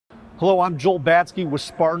Hello, I'm Joel Badskey with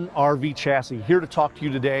Spartan RV Chassis, here to talk to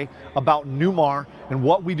you today about Newmar and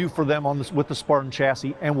what we do for them with the Spartan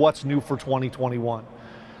chassis and what's new for 2021.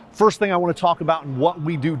 First thing I want to talk about and what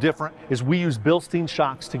we do different is we use Bilstein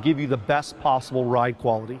shocks to give you the best possible ride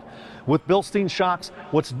quality. With Bilstein shocks,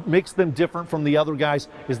 what makes them different from the other guys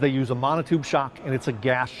is they use a monotube shock and it's a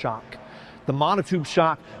gas shock. The monotube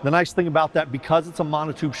shock, the nice thing about that, because it's a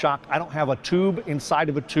monotube shock, I don't have a tube inside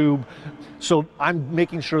of a tube, so I'm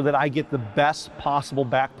making sure that I get the best possible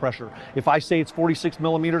back pressure. If I say it's 46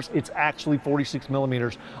 millimeters, it's actually 46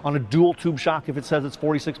 millimeters. On a dual tube shock, if it says it's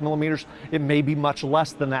 46 millimeters, it may be much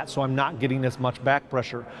less than that, so I'm not getting as much back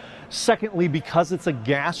pressure. Secondly, because it's a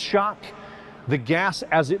gas shock, the gas,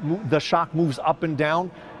 as the shock moves up and down,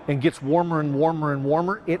 and gets warmer and warmer and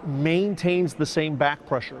warmer, it maintains the same back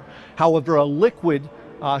pressure. However, a liquid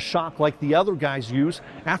shock like the other guys use,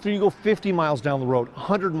 after you go 50 miles down the road,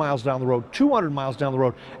 100 miles down the road, 200 miles down the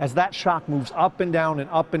road, as that shock moves up and down and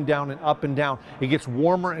up and down and up and down, it gets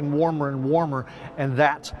warmer and warmer and warmer, and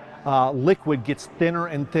that liquid gets thinner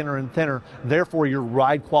and thinner and thinner. Therefore, your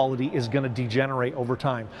ride quality is going to degenerate over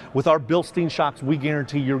time. With our Bilstein shocks, we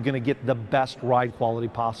guarantee you're going to get the best ride quality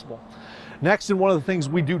possible. Next, and one of the things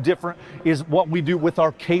we do different is what we do with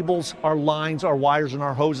our cables, our lines, our wires, and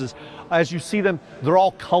our hoses. As you see them, they're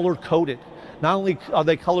all color-coded. Not only are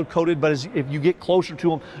they color-coded, but if you get closer to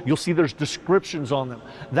them, you'll see there's descriptions on them.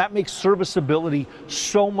 That makes serviceability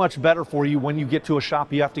so much better for you when you get to a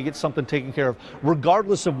shop. You have to get something taken care of.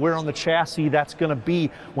 Regardless of where on the chassis that's going to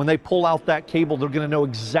be, when they pull out that cable, they're going to know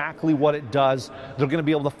exactly what it does. They're going to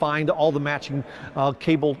be able to find all the matching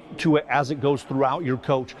cable to it as it goes throughout your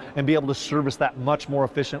coach and be able to service that much more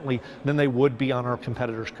efficiently than they would be on our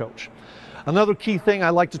competitor's coach. Another key thing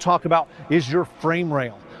I like to talk about is your frame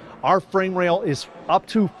rail. Our frame rail is up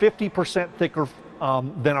to 50% thicker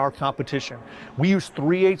than our competition. We use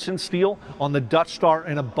 3/8 inch steel on the Dutch Star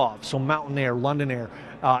and above, so Mountain Air, London Air,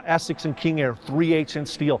 Essex and King Air, 3/8 inch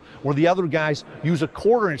steel, where the other guys use a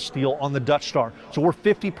 1/4 inch steel on the Dutch Star. So we're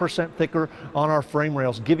 50% thicker on our frame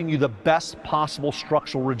rails, giving you the best possible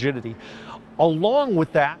structural rigidity. Along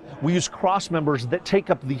with that, we use cross members that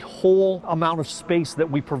take up the whole amount of space that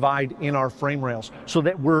we provide in our frame rails, so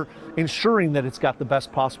that we're ensuring that it's got the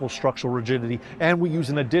best possible structural rigidity, and we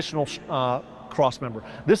use an additional cross member.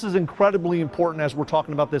 This is incredibly important as we're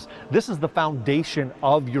talking about this. This is the foundation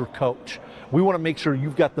of your coach. We want to make sure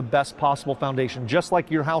you've got the best possible foundation. Just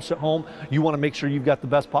like your house at home, you want to make sure you've got the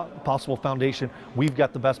best possible foundation. We've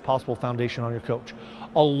got the best possible foundation on your coach.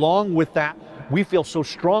 Along with that, we feel so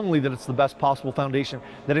strongly that it's the best possible foundation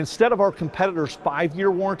that instead of our competitor's 5-year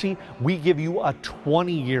warranty, we give you a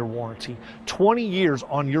 20-year warranty. 20 years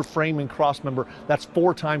on your frame and cross member. That's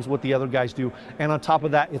 4 times what the other guys do. And on top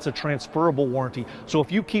of that, it's a transferable warranty. So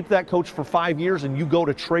if you keep that coach for 5 years and you go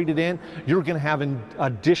to trade it in, you're going to have an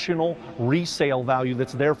additional resale value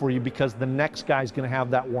that's there for you, because the next guy's going to have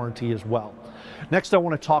that warranty as well. Next, I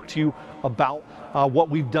want to talk to you about what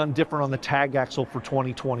we've done different on the tag axle for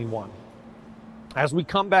 2021. As we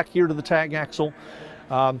come back here to the tag axle,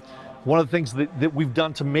 one of the things that we've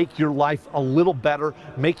done to make your life a little better,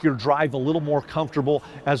 make your drive a little more comfortable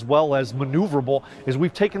as well as maneuverable, is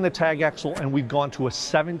we've taken the tag axle and we've gone to a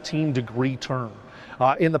 17-degree turn.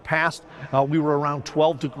 In the past, we were around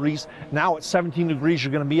 12 degrees. Now at 17 degrees,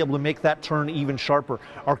 you're going to be able to make that turn even sharper.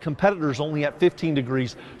 Our competitor's only at 15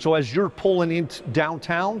 degrees. So as you're pulling into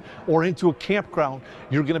downtown or into a campground,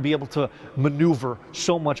 you're going to be able to maneuver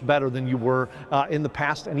so much better than you were in the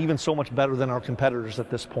past, and even so much better than our competitors at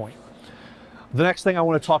this point. The next thing I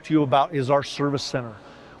want to talk to you about is our service center.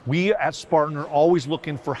 We at Spartan are always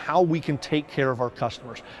looking for how we can take care of our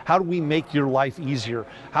customers. How do we make your life easier?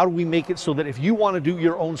 How do we make it so that if you want to do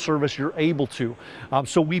your own service, you're able to?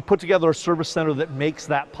 So we put together a service center that makes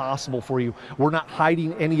that possible for you. We're not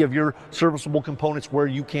hiding any of your serviceable components where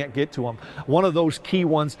you can't get to them. One of those key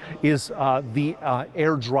ones is the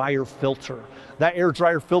air dryer filter. That air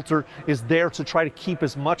dryer filter is there to try to keep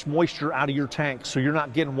as much moisture out of your tank, so you're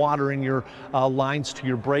not getting water in your lines to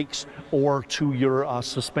your brakes or to your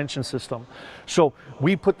suspension system. So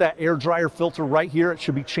we put that air dryer filter right here. It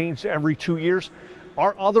should be changed every 2 years.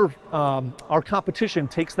 Our competition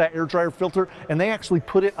takes that air dryer filter and they actually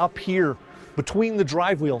put it up here between the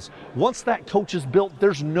drive wheels. Once that coach is built,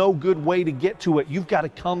 there's no good way to get to it. You've got to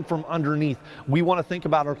come from underneath. We want to think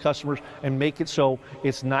about our customers and make it so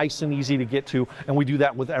it's nice and easy to get to, and we do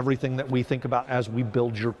that with everything that we think about as we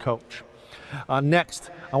build your coach.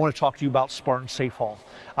 Next, I want to talk to you about Spartan Safe Haul.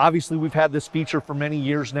 Obviously, we've had this feature for many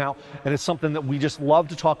years now, and it's something that we just love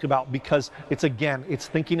to talk about because it's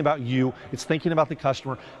thinking about you, it's thinking about the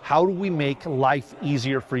customer. How do we make life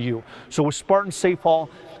easier for you? So with Spartan Safe Haul,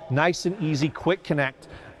 nice and easy, quick connect,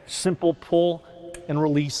 simple pull and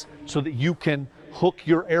release so that you can hook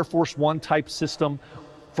your Air Force One type system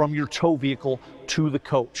from your tow vehicle to the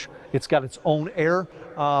coach. It's got its own air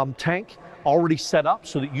tank already set up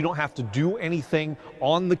so that you don't have to do anything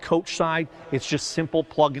on the coach side. It's just simple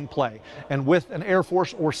plug and play. And with an Air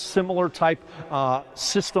Force or similar type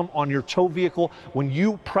system on your tow vehicle, when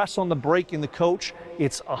you press on the brake in the coach,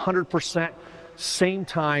 it's 100% same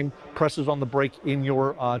time presses on the brake in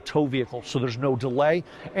your tow vehicle, so there's no delay.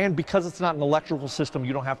 And because it's not an electrical system,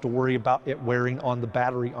 you don't have to worry about it wearing on the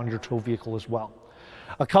battery on your tow vehicle as well.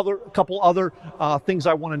 A couple other things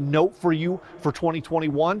I want to note for you for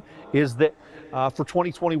 2021 is that for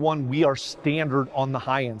 2021, we are standard on the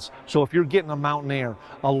high ends. So if you're getting a Mountain Air,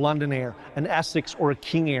 a London Air, an Essex, or a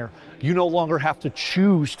King Air, you no longer have to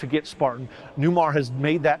choose to get Spartan. Newmar has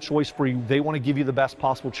made that choice for you. They want to give you the best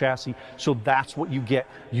possible chassis, so that's what you get.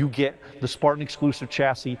 You get the Spartan exclusive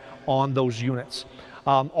chassis on those units.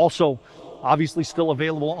 Also, obviously still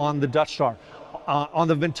available on the Dutch Star. On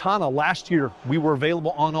the Ventana, last year we were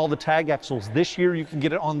available on all the tag axles. This year you can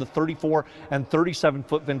get it on the 34 and 37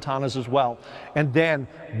 foot Ventanas as well. And then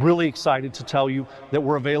really excited to tell you that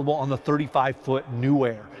we're available on the 35 foot New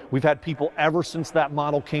Air. We've had people ever since that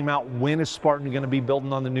model came out, when is Spartan going to be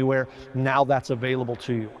building on the New Air? Now that's available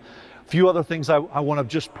to you. A few other things I want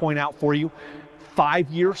to just point out for you.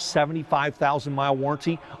 5-year, 75,000 mile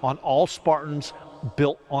warranty on all Spartans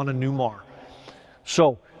built on a Newmar.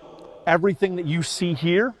 So everything that you see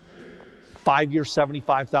here, 5-year,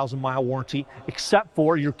 75,000 mile warranty, except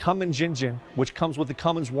for your Cummins engine, which comes with the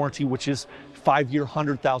Cummins warranty, which is 5-year,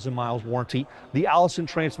 100,000 miles warranty. The Allison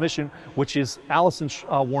transmission, which is Allison's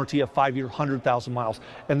warranty of 5-year, 100,000 miles.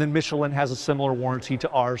 And then Michelin has a similar warranty to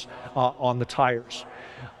ours on the tires.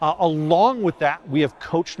 Along with that, we have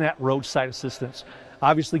CoachNet roadside assistance.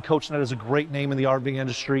 Obviously, CoachNet is a great name in the RV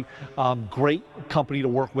industry, great company to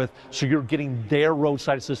work with. So you're getting their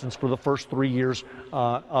roadside assistance for the first 3 years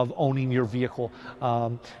of owning your vehicle.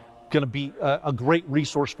 Going to be a great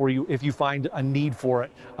resource for you if you find a need for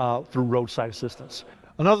it through roadside assistance.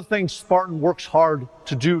 Another thing Spartan works hard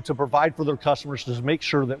to do to provide for their customers is make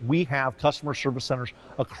sure that we have customer service centers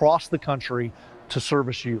across the country to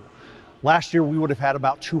service you. Last year, we would have had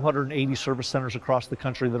about 280 service centers across the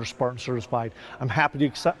country that are Spartan certified. I'm happy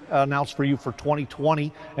to announce for you for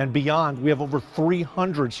 2020 and beyond, we have over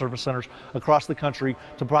 300 service centers across the country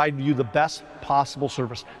to provide you the best possible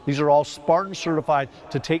service. These are all Spartan certified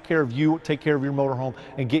to take care of you, take care of your motorhome,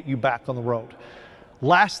 and get you back on the road.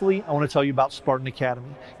 Lastly, I want to tell you about Spartan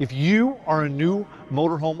Academy. If you are a new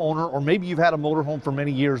motorhome owner, or maybe you've had a motorhome for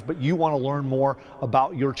many years, but you want to learn more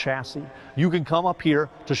about your chassis, you can come up here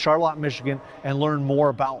to Charlotte, Michigan, and learn more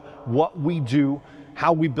about what we do,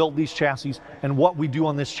 how we build these chassis, and what we do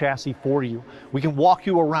on this chassis for you. We can walk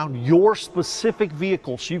you around your specific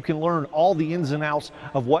vehicle so you can learn all the ins and outs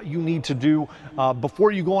of what you need to do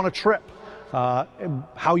before you go on a trip,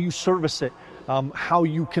 how you service it, how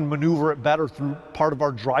you can maneuver it better through part of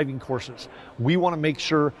our driving courses. We want to make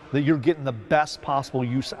sure that you're getting the best possible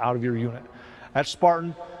use out of your unit. At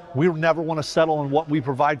Spartan, we never want to settle on what we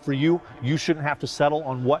provide for you. You shouldn't have to settle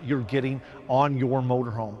on what you're getting on your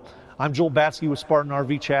motorhome. I'm Badskey with Spartan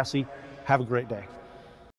RV Chassis. Have a great day.